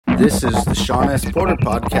This is the Sean S. Porter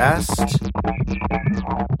Podcast.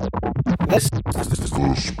 This is the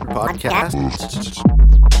podcast.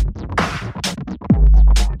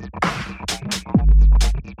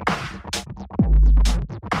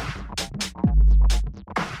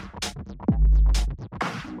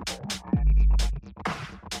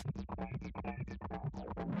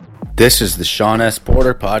 This is the Sean S.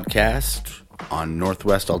 Porter Podcast on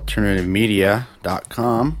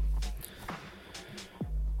NorthwestAlternativeMedia.com.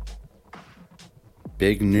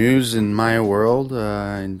 Big news in my world,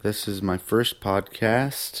 and this is my first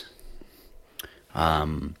podcast,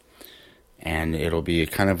 and it'll be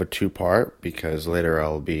kind of a two-part because later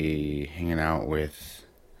I'll be hanging out with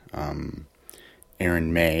Aaron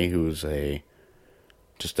May, who's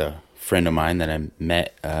just a friend of mine that I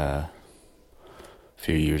met a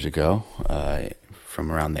few years ago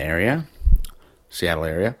from around the area, Seattle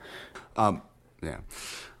area.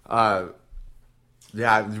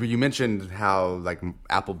 Yeah, you mentioned how like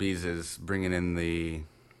Applebee's is bringing in the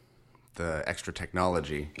extra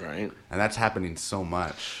technology, right? And that's happening so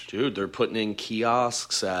much, dude. They're putting in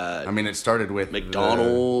kiosks at. I mean, it started with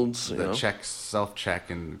McDonald's, the self-check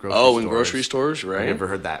in grocery stores. In grocery stores, right? Have you ever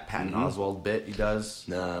heard that Patton Oswalt bit he does?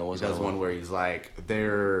 No, it wasn't. He does one where he's like,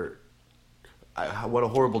 what a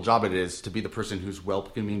horrible job it is to be the person who's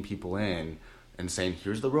welcoming people in and saying,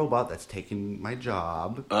 here's the robot that's taking my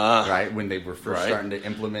job, right? When they were first starting to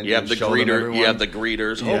implement you have the greeter, you have the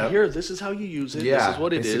greeters. Yep. Oh, here, this is how you use it. Yeah, this is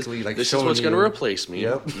what it is. Like this is what's going to replace me.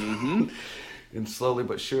 Yep. And slowly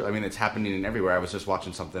but surely, I mean, it's happening in everywhere. I was just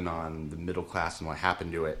watching something on the middle class and what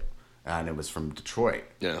happened to it, and it was from Detroit.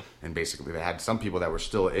 Yeah. And basically, they had some people that were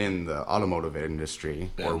still in the automotive industry,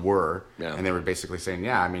 or were, and they were basically saying,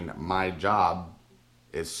 yeah, I mean, my job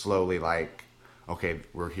is slowly like, okay,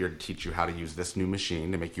 we're here to teach you how to use this new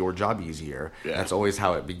machine to make your job easier. Yeah. That's always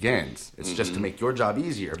how it begins. It's just to make your job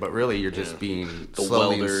easier, but really you're just being the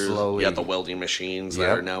welders, the welding machines that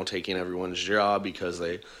are now taking everyone's job because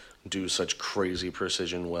they do such crazy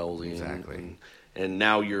precision welding. Exactly. And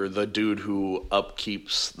now you're the dude who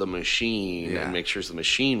upkeeps the machine and makes sure the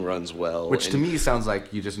machine runs well. Which to me sounds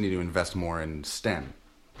like you just need to invest more in STEM.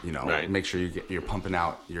 You know, make sure you're pumping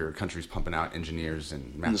out, your country's pumping out engineers and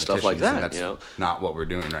mathematicians. And stuff like that. And that's not what we're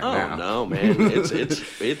doing now. Oh, no, man.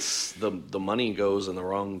 It's the money goes in the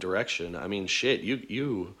wrong direction. I mean, shit,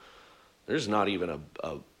 there's not even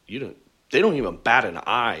they don't even bat an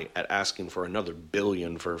eye at asking for another $1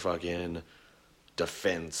 billion for fucking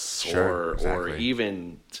defense or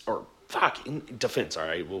defense, all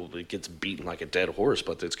right. Well, it gets beaten like a dead horse,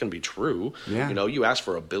 but it's going to be true. Yeah. You know, you ask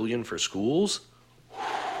for $1 billion for schools.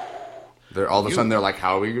 They're all of a sudden they're like,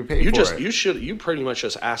 how are we going to pay for it? You pretty much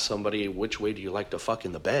just ask somebody, which way do you like to fuck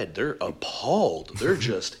in the bed? They're appalled. They're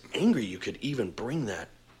just angry you could even bring that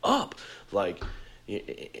up. Like,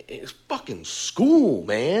 it's fucking school,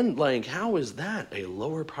 man. Like, how is that a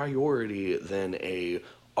lower priority than a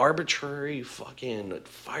arbitrary fucking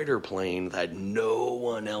fighter plane that no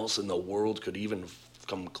one else in the world could even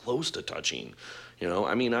come close to touching? You know,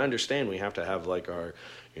 I mean, I understand we have to have like our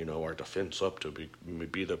defense up to be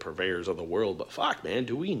the purveyors of the world, but fuck, man,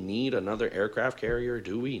 do we need another aircraft carrier?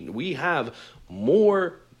 Do we have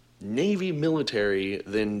more Navy military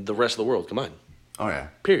than the rest of the world? Come on. Oh, yeah.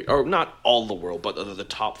 Period. Or not all the world, but the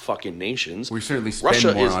top fucking nations. We certainly spend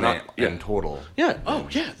more on it in total. Yeah. Oh,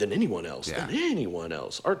 yeah, than anyone else. Yeah. Than anyone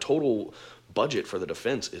else. Our total budget for the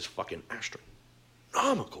defense is fucking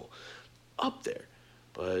astronomical. Up there.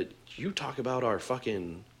 But you talk about our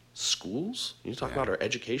fucking schools, you talk about our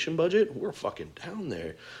education budget, we're fucking down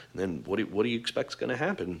there. And then what do you expect is going to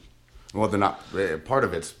happen? Well, they're not. Part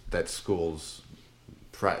of it's that schools,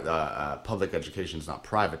 public education is not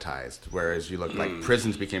privatized. Whereas you look like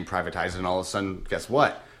prisons became privatized, and all of a sudden, guess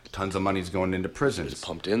what? Tons of money's going into prisons. It's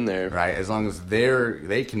pumped in there, right? As long as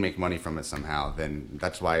they can make money from it somehow, then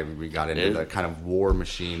that's why we got into the kind of war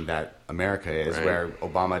machine that America is. Right. Where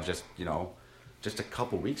Obama just a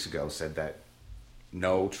couple weeks ago said that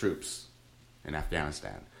no troops in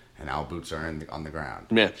Afghanistan, and now boots are on the ground.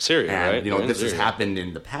 Yeah, Syria, and, right? You know, this has happened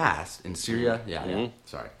in the past in Syria.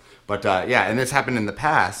 Sorry, but and this happened in the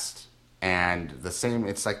past, and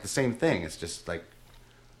it's like the same thing. It's just like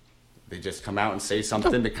they just come out and say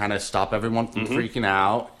something to kind of stop everyone from freaking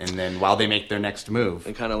out, and then while they make their next move,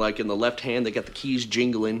 and kind of like in the left hand they got the keys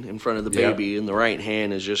jingling in front of the baby, and the right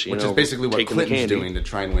hand is just which is basically what Clinton's doing to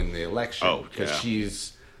try and win the election. Because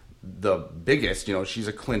she's the biggest, she's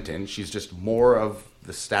a Clinton. She's just more of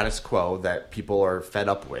the status quo that people are fed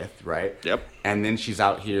up with, right? Yep. And then she's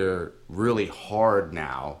out here really hard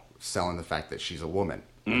now selling the fact that she's a woman.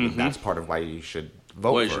 That's part of why you should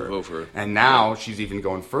vote for her. Vote for her. And now she's even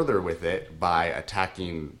going further with it by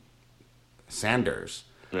attacking Sanders.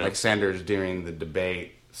 Yeah. Like Sanders during the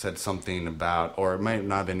debate said something about, or it might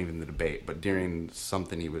not have been even the debate, but during some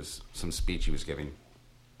speech he was giving,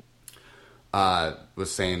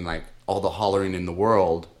 was saying like all the hollering in the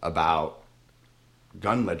world about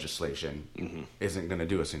gun legislation isn't going to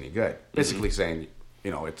do us any good. Basically saying,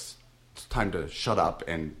 it's time to shut up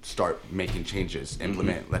and start making changes,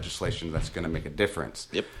 implement legislation that's going to make a difference.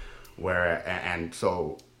 Yep.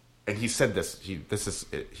 And he said this.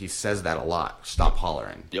 He says that a lot. Stop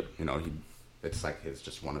hollering. Yep. It's like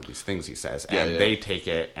just one of these things he says, and they take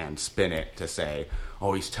it and spin it to say,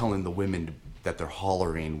 "Oh, he's telling the women that they're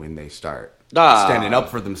hollering when they start standing up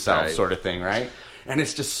for themselves," right. Sort of thing, right? And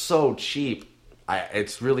it's just so cheap.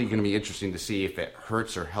 It's really going to be interesting to see if it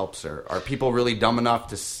hurts or helps her. Are people really dumb enough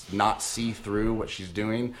to not see through what she's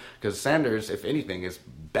doing? Because Sanders, if anything, is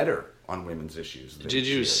better on women's issues. Did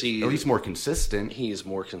you see? At least more consistent. He's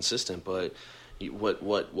more consistent, but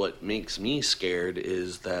what makes me scared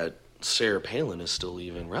is that Sarah Palin is still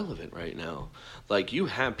even relevant right now. Like, you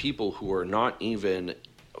have people who are not even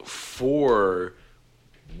for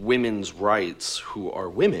women's rights who are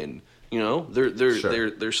women.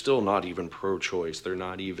 They're still not even pro-choice. They're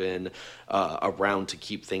not even around to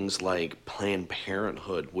keep things like Planned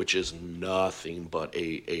Parenthood, which is nothing but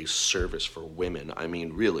a service for women. I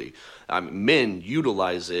mean, really, men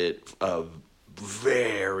utilize it a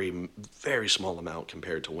very, very small amount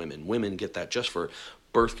compared to women. Women get that just for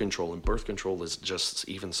birth control, and birth control is just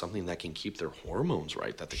even something that can keep their hormones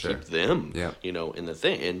right, that keep them, in the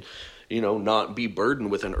thing, and not be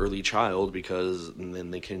burdened with an early child, because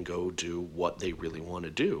then they can go do what they really want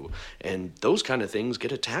to do. And those kind of things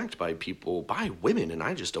get attacked by women, and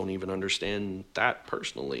I just don't even understand that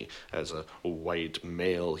personally as a white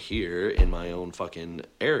male here in my own fucking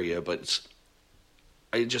area, but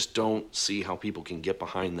I just don't see how people can get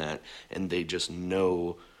behind that, and they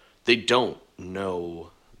don't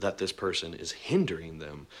know that this person is hindering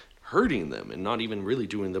them, hurting them, and not even really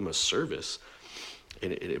doing them a service.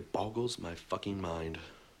 It boggles my fucking mind.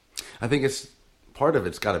 I think part of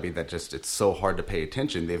it's got to be that it's so hard to pay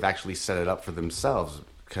attention. They've actually set it up for themselves,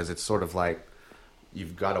 because it's sort of like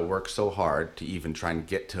you've got to work so hard to even try and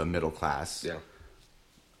get to a middle class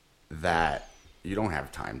that you don't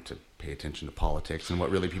have time to pay attention to politics and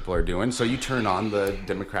what really people are doing. So you turn on the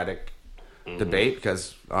Democratic debate,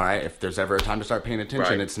 because all right, if there's ever a time to start paying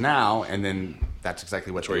attention, it's now. And then that's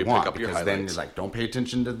exactly what they want, because then you're like, don't pay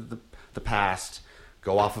attention to the past.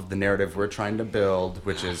 Go off of the narrative we're trying to build,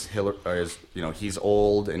 which is he's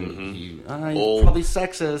old and he's probably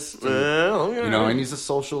sexist, and, and he's a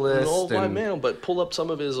socialist, old white man. But pull up some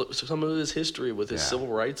of his history with his civil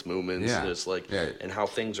rights movements, and it's like, and how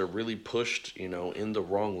things are really pushed, in the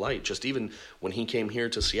wrong light. Just even when he came here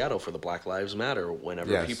to Seattle for the Black Lives Matter,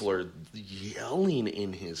 whenever people are yelling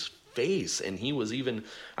in his face, and he was even,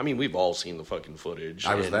 we've all seen the fucking footage.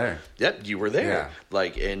 I was there. Yep, you were there.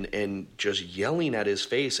 Like, and just yelling at his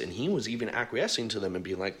face, and he was even acquiescing to them and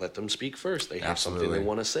being like, let them speak first. They have something they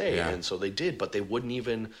want to say. And so they did, but they wouldn't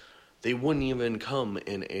even come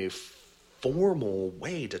in a formal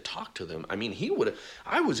way to talk to them.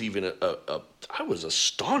 I was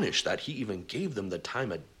astonished that he even gave them the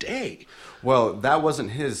time of day. Well, that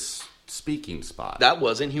wasn't his speaking spot.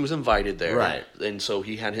 He was invited there, right? And so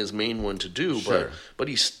he had his main one to do,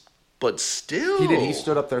 but still he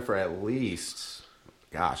stood up there for at least,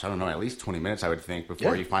 at least 20 minutes, I would think,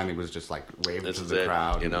 before he finally was just like waving to the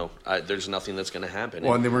crowd. There's nothing that's going to happen.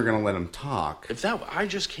 Well, and they weren't going to let him talk. I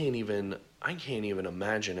can't even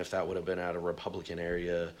imagine if that would have been at a Republican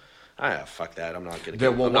area. Fuck that. I'm not going to.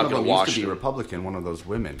 One of them used to be Republican. One of those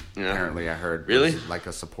women, apparently, I heard, really, was like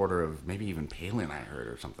a supporter of maybe even Palin. I heard,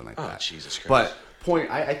 or something like that. Oh, Jesus Christ! But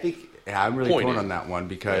I think I'm really torn on that one,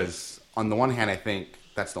 because on the one hand, I think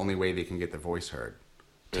that's the only way they can get their voice heard,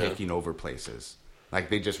 taking over places. Like,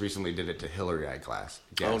 they just recently did it to Hillary, I guess.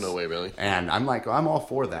 Oh, no way, really? And I'm like, I'm all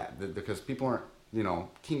for that, because people aren't,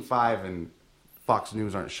 King 5 and Fox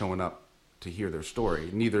News aren't showing up to hear their story.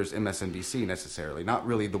 Neither is MSNBC necessarily. Not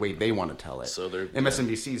really the way they want to tell it. So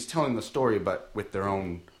MSNBC is telling the story, but with their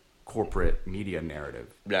own corporate media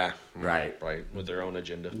narrative. Yeah. Right. With their own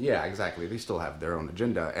agenda. Yeah, exactly. They still have their own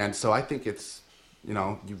agenda. And so I think it's,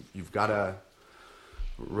 you've got to,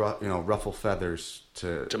 ruffle feathers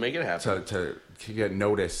to make it happen. To get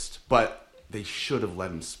noticed. But they should have let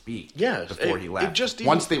him speak before he left.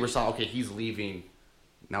 Once they saw, okay, he's leaving,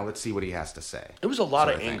 now let's see what he has to say. It was a lot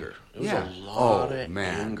of anger. It was a lot of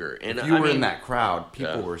anger. And if you were in that crowd,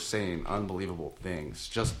 people were saying unbelievable things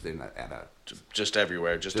just just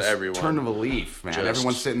everywhere, just everyone. Turn of a leaf, man.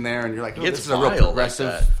 Everyone's sitting there, and you're like, oh, this is a real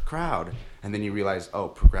progressive crowd. And then you realize,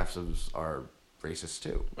 progressives are racist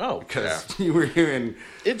too. Oh, because you were hearing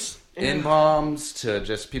N-bombs to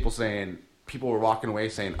just people were walking away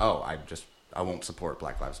saying, "Oh, I won't support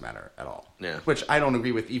Black Lives Matter at all." Yeah. Which I don't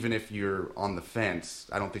agree with. Even if you're on the fence,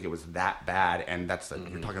 I don't think it was that bad. And that's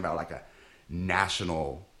you're talking about like a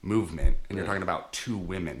national movement, and you're talking about two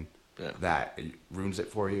women that ruins it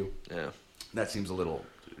for you. Yeah. That seems a little,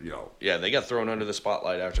 Yeah, they got thrown under the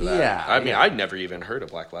spotlight after that. Yeah. I mean, I'd never even heard of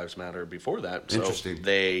Black Lives Matter before that. So Interesting.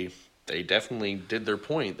 They definitely did their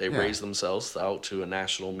point. They raised themselves out to a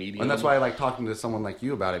national medium. And that's why I like talking to someone like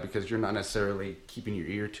you about it, because you're not necessarily keeping your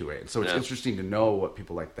ear to it. So it's interesting to know what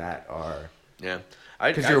people like that are. Yeah.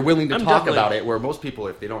 Because you're willing to talk about it, where most people,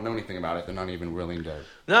 if they don't know anything about it, they're not even willing to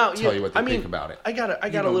tell you what they think about it. I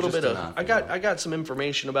got a little bit of enough, I got some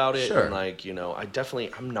information about it. Sure. And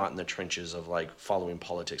I'm not in the trenches of like following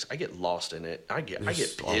politics. I get lost in it. I get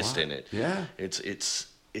pissed in it. Yeah. It's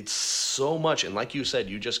so much, and like you said,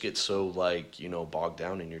 you just get so bogged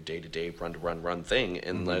down in your day-to-day run thing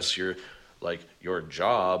unless you're like your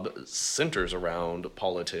job centers around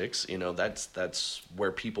politics. That's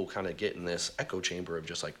where people kind of get in this echo chamber of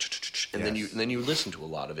just like, and then you listen to a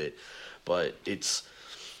lot of it, but it's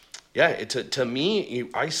to me,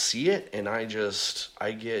 I see it and I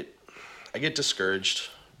get discouraged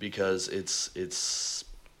because it's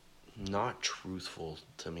not truthful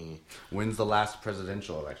to me. When's the last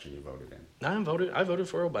presidential election you voted in? I voted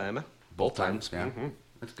for Obama both times. Yeah,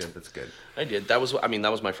 that's good. I did. That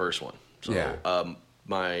was my first one. So, yeah.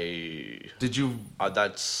 Did you?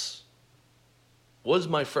 Was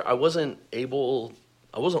my first. I wasn't old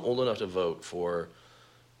enough to vote for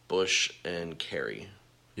Bush and Kerry.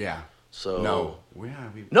 Yeah. So no.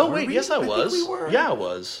 Yes, I was. We were. Yeah, I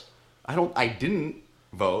was. I didn't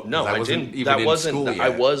vote. No, I didn't. Even that wasn't. School yet.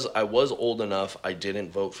 I was old enough. I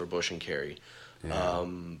didn't vote for Bush and Kerry. Yeah.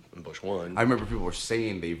 And Bush won. I remember people were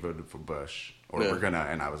saying they voted for Bush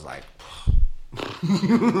and I was like,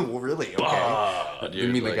 well, really? Okay. Dude, you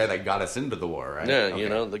mean the guy that got us into the war, right? Yeah,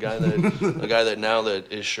 okay. The guy that now that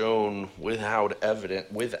is shown without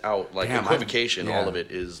equivocation, all of it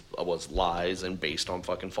was lies and based on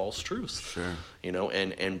fucking false truths. Sure.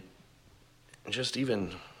 And just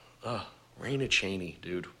even Raina Cheney,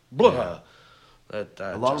 dude. Yeah.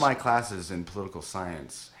 A lot of my classes in political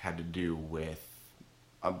science had to do with,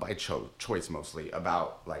 by choice mostly,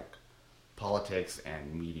 about like politics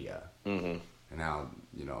and media. Mm-hmm. And how,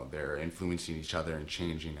 they're influencing each other and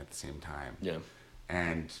changing at the same time. Yeah.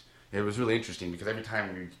 And it was really interesting because every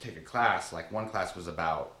time we take a class, like one class was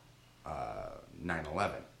about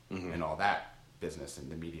 9/11 and all that business and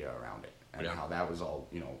the media around it. And how that was all,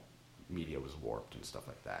 media was warped and stuff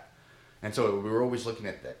like that. And so we were always looking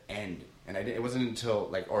at the end. And it wasn't until,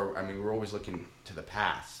 we were always looking to the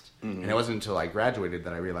past. Mm-hmm. And it wasn't until I graduated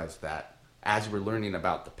that I realized that as we're learning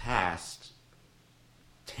about the past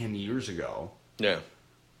 10 years ago,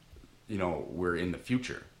 we're in the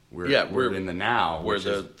future. We're in the now. Where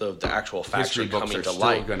the actual facts are coming to light. History books are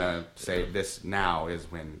still going to say this now is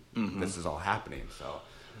when this is all happening. So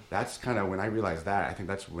that's kind of when I realized that. I think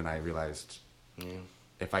that's when I realized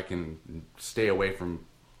if I can stay away from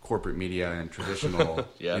corporate media and traditional,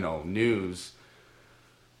 news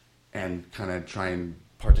and kind of try and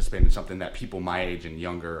participate in something that people my age and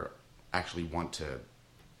younger actually want to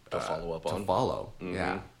follow up on. Mm-hmm.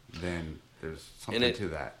 Yeah. Then there's something to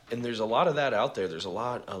that. And there's a lot of that out there. There's a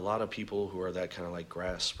lot of people who are that kind of like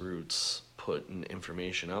grassroots putting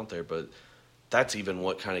information out there, but that's even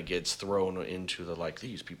what kind of gets thrown into the like,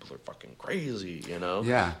 these people are fucking crazy,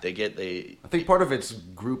 Yeah. I think part of it's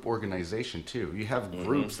group organization too. You have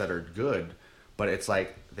groups that are good, but it's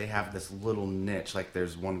like they have this little niche. Like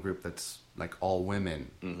there's one group that's like all women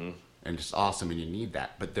and just awesome, and you need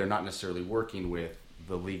that, but they're not necessarily working with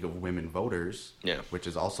the League of Women Voters, which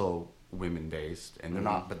is also women based, and they're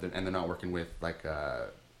not, they're not working with like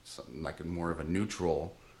more of a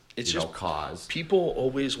neutral, cause. People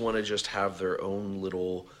always want to just have their own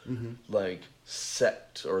little like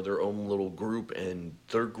sect or their own little group, and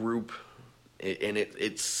their group, and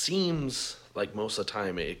it seems like most of the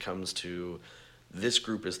time it comes to this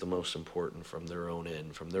group is the most important from their own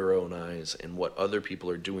end, from their own eyes, and what other people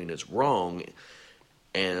are doing is wrong.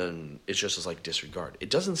 And it's just as like disregard. It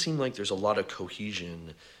doesn't seem like there's a lot of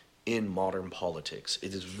cohesion in modern politics.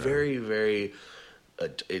 It is very, very. A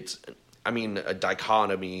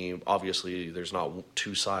dichotomy. Obviously, there's not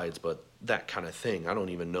two sides, but that kind of thing. I don't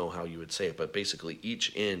even know how you would say it, but basically,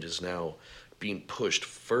 each end is now being pushed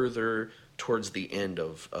further towards the end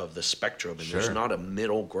of the spectrum, and there's not a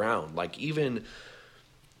middle ground. Like even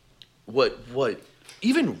what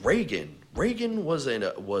even Reagan. Reagan was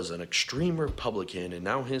an extreme Republican, and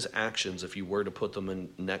now his actions, if you were to put them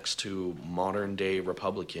next to modern day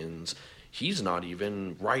Republicans, he's not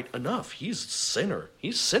even right enough. He's center.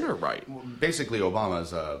 He's center right. Well, basically,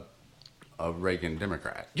 Obama's a Reagan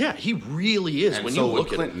Democrat. Yeah, he really is. And when so you look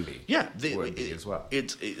would Clinton be. Yeah, would be as well.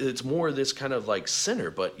 It's more this kind of like center,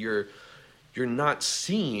 but you're not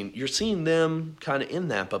seeing. You're seeing them kind of in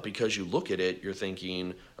that, but because you look at it, you're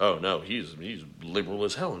thinking, oh no, he's liberal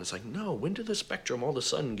as hell, and it's like, no. When did the spectrum all of a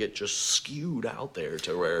sudden get just skewed out there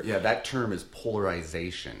to where? Yeah, that term is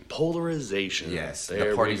polarization. Polarization. Yes, there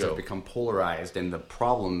the parties we go. have become polarized, and the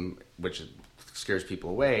problem, which scares people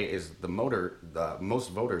away, is the most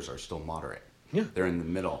voters are still moderate. Yeah, they're in the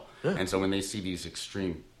middle, yeah. And so when they see these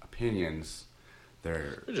extreme opinions,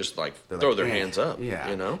 they're just like throw their hands up. Yeah,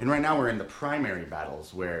 you know. And right now we're in the primary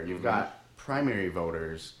battles where you've got primary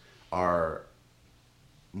voters are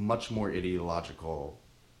much more ideological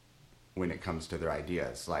when it comes to their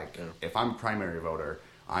ideas. Like if I'm a primary voter,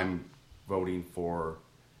 I'm voting for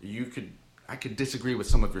I could disagree with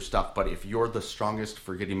some of your stuff, but if you're the strongest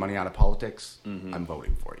for getting money out of politics, I'm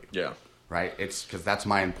voting for you. Yeah. Right? It's because that's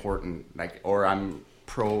my important, or I'm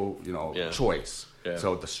pro, choice. Yeah.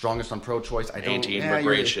 So the strongest on pro-choice, I don't...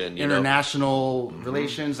 Anti-immigration, international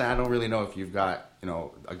relations, I don't really know if you've got,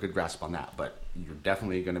 a good grasp on that, but you're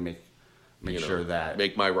definitely going to make sure that...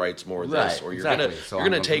 Make my rights more this, or you're exactly. you're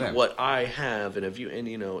gonna take what I have, and if you,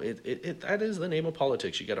 that is the name of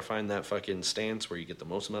politics. You got to find that fucking stance where you get the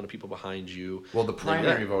most amount of people behind you. Well, the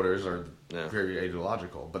primary voters are very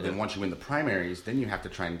ideological, but then once you win the primaries, then you have to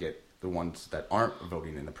try and get the ones that aren't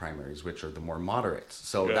voting in the primaries, which are the more moderates.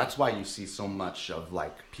 So that's why you see so much of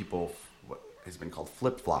people, what has been called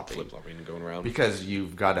flip-flopping. Flip-flopping and going around. Because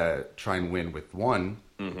you've got to try and win with one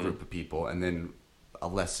group of people, and then a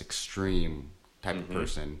less extreme type of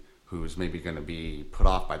person who's maybe going to be put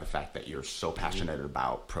off by the fact that you're so passionate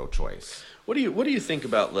about pro-choice. What do you think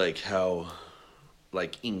about how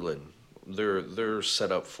England, they're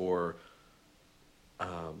set up for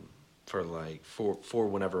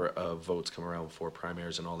whenever votes come around for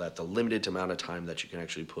primaries and all that, the limited amount of time that you can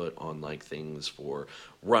actually put on things for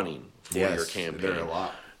running for your campaign. There are a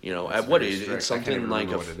lot. At what age? It's something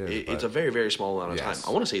it's a very, very small amount of time.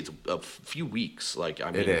 I want to say it's a few weeks.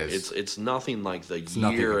 It is. It's nothing like the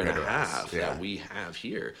year and a half that we have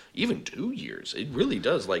here. Even 2 years. It really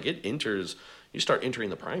does. You start entering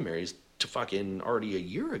the primaries to fucking already a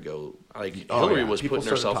year ago. Hillary was putting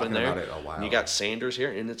herself in there. And you got Sanders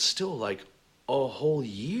here, and it's still a whole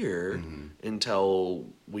year until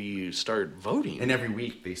we start voting. And every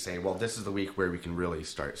week they say, well, this is the week where we can really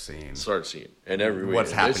start seeing. And every week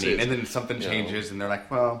what's happening. And then something changes, and they're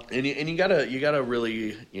like, well. And you gotta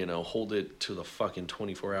really, hold it to the fucking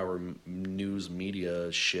 24-hour news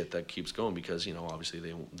media shit that keeps going, because,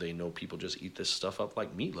 obviously they know people just eat this stuff up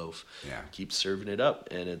like meatloaf. Yeah. Keep serving it up,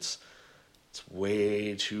 and it's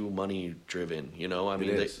way too money driven,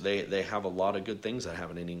 they have a lot of good things that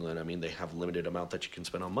happen in England. They have limited amount that you can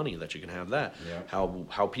spend on money, that you can have that. Yeah.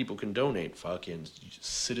 How people can donate. Fucking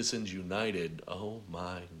Citizens United. Oh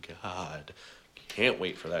my God. Can't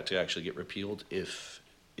wait for that to actually get repealed if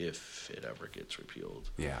it ever gets repealed.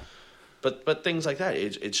 Yeah. But things like that,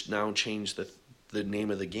 it's now changed the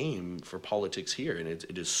name of the game for politics here, and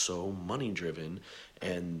it is so money driven,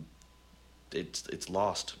 and it's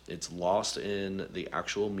lost. It's lost in the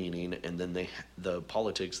actual meaning, and then the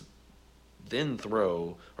politicians then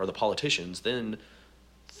throw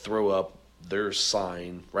up their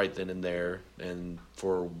sign right then and there, and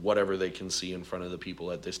for whatever they can see in front of the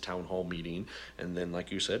people at this town hall meeting, and then,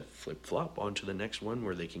 like you said, flip-flop onto the next one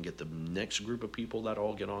where they can get the next group of people that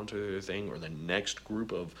all get onto their thing, or the next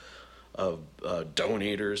group of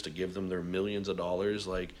donators to give them their millions of dollars.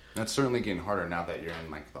 That's certainly getting harder now that you're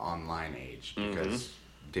in the online age, because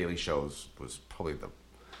Daily Shows was probably the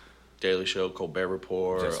Daily Show, Colbert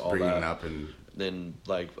Report, just all bringing that. It up, and then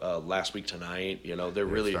Last Week Tonight, they're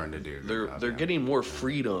really starting to do. They're getting more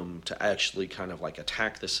freedom to actually kind of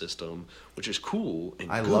attack the system, which is cool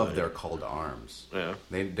and I good. love their call to arms. Yeah,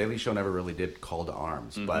 Daily Show never really did call to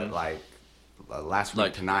arms, but Last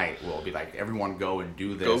Week Tonight will be everyone go and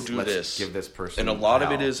do this. Go do Let's this. Give this person. And a lot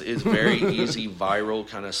of it is very easy viral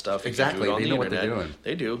kind of stuff. Exactly. You do it on they the know internet. What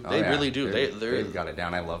they're doing. They do. They really do. They've got it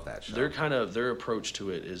down. I love that show. Their approach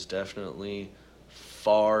to it is definitely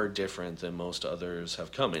far different than most others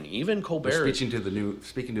have come. And even Colbert speaking to the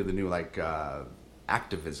new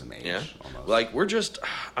activism age. Yeah. Almost.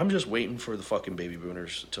 I'm just waiting for the fucking baby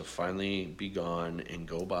boomers to finally be gone and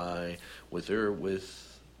go by with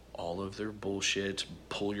all of their bullshit,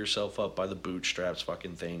 pull yourself up by the bootstraps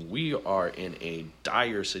fucking thing. We are in a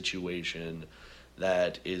dire situation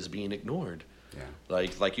that is being ignored. Yeah.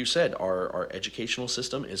 Like you said, our educational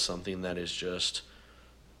system is something that is just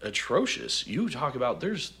atrocious. You talk about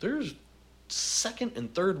there's second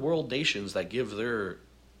and third world nations that give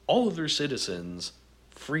all of their citizens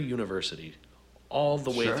free university all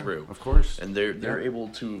the way through. Of course. And they're able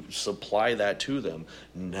to supply that to them.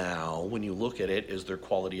 Now, when you look at it, is their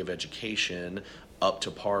quality of education up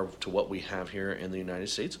to par to what we have here in the United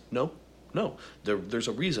States? No. There's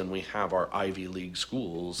a reason we have our Ivy League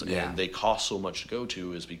schools, and they cost so much to go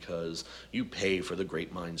to is because you pay for the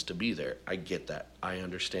great minds to be there. I get that. I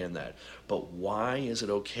understand that. But why is it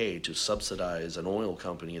okay to subsidize an oil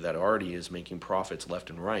company that already is making profits left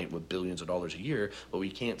and right with billions of dollars a year, but we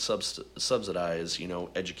can't subsidize,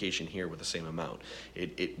 education here with the same amount?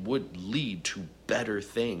 It would lead to better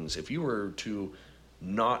things. If you were to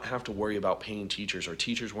not have to worry about paying teachers, or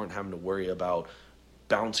teachers weren't having to worry about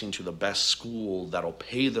bouncing to the best school that'll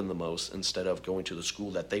pay them the most instead of going to the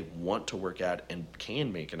school that they want to work at and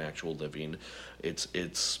can make an actual living, that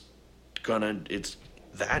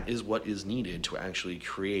is what is needed to actually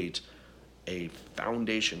create a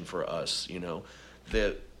foundation for us, is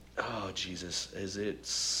it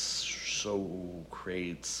so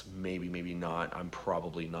creates, maybe not, I'm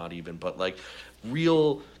probably not even, but like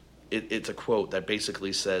it's a quote that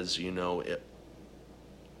basically says,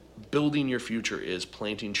 building your future is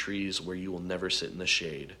planting trees where you will never sit in the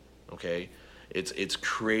shade. Okay, it's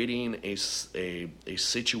creating a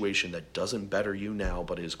situation that doesn't better you now,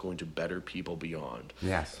 but is going to better people beyond.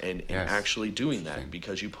 Yes, and actually doing that,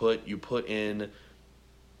 because you put in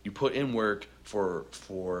work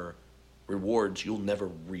for rewards you'll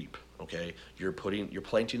never reap. Okay, you're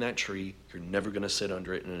planting that tree. You're never going to sit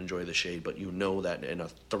under it and enjoy the shade, but you know that in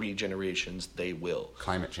 3 generations they will.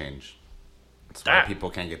 Climate change. That's why people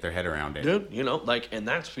can't get their head around it. Dude, and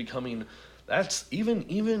that's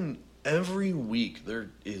even every week there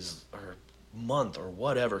is, or month or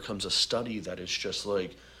whatever, comes a study that is just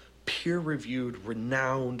like peer-reviewed,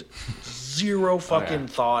 renowned, zero fucking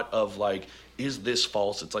thought of like, is this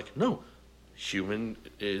false? It's like, no, human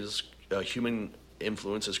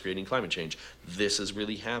influence is creating climate change. This is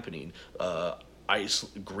really happening.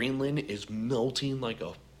 Greenland is melting like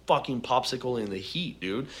a fucking popsicle in the heat,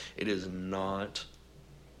 dude. It is not,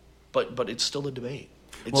 but it's still a debate.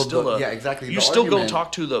 It's exactly. You still go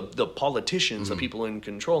talk to the politicians, the people in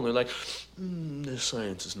control, and they're like, the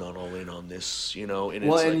science is not all in on this,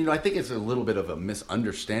 And I think it's a little bit of a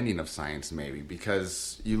misunderstanding of science, maybe,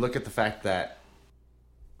 because you look at the fact that,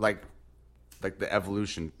 like the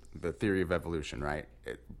evolution, the theory of evolution, right?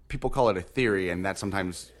 People call it a theory, and that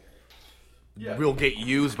sometimes will get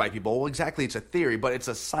used by people. Well, exactly, it's a theory, but it's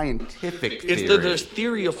a scientific theory. It's the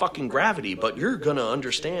theory of fucking gravity, but you're going to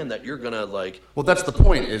understand that you're going to, like... Well, that's the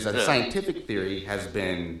point, is that scientific theory has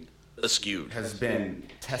been... Askewed. Has been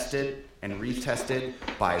tested and retested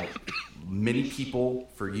by many people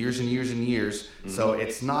for years and years and years. Mm-hmm. So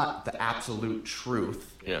it's not the absolute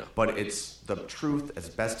truth, but it's the truth as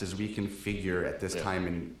best as we can figure at this time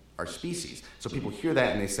in our species. So people hear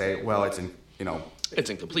that and they say, well, it's incomplete. It's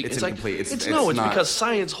incomplete. It's because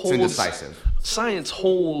science holds... It's indecisive. Science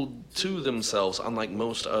hold to themselves, unlike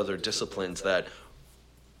most other disciplines, that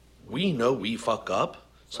we know we fuck up,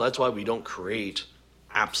 so that's why we don't create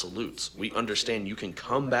absolutes. We understand you can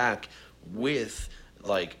come back with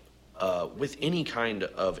any kind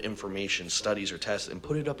of information, studies or tests, and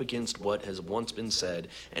put it up against what has once been said,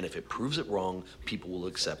 and if it proves it wrong, people will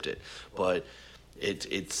accept it. But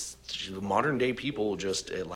it's modern day people just